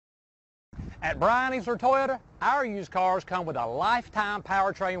At Bryan Easler Toyota, our used cars come with a lifetime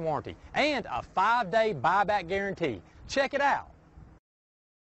powertrain warranty and a 5-day buyback guarantee. Check it out.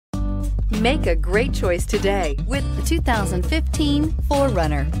 Make a great choice today with the 2015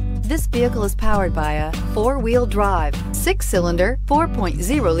 4Runner. This vehicle is powered by a 4-wheel drive, 6-cylinder,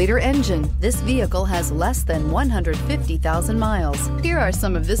 4.0-liter engine. This vehicle has less than 150,000 miles. Here are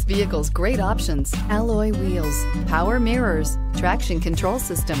some of this vehicle's great options: alloy wheels, power mirrors, traction control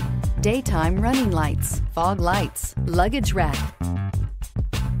system, daytime running lights, fog lights, luggage rack.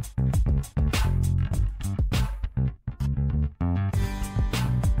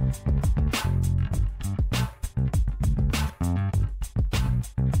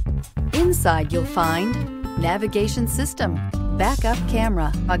 Inside you'll find navigation system, backup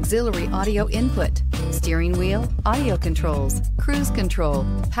camera, auxiliary audio input, steering wheel audio controls, cruise control,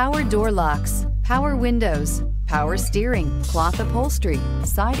 power door locks, power windows, power steering, cloth upholstery,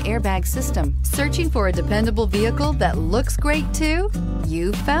 side airbag system. Searching for a dependable vehicle that looks great too?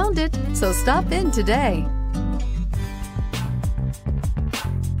 You found it, so stop in today.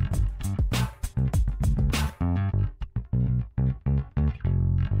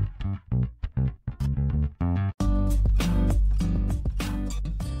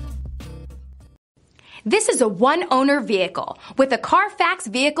 This is a one-owner vehicle with a Carfax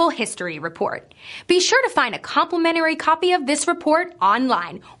Vehicle History Report. Be sure to find a complimentary copy of this report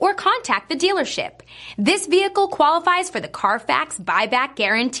online or contact the dealership. This vehicle qualifies for the Carfax Buyback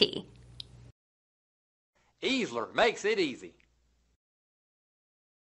Guarantee. Easler makes it easy.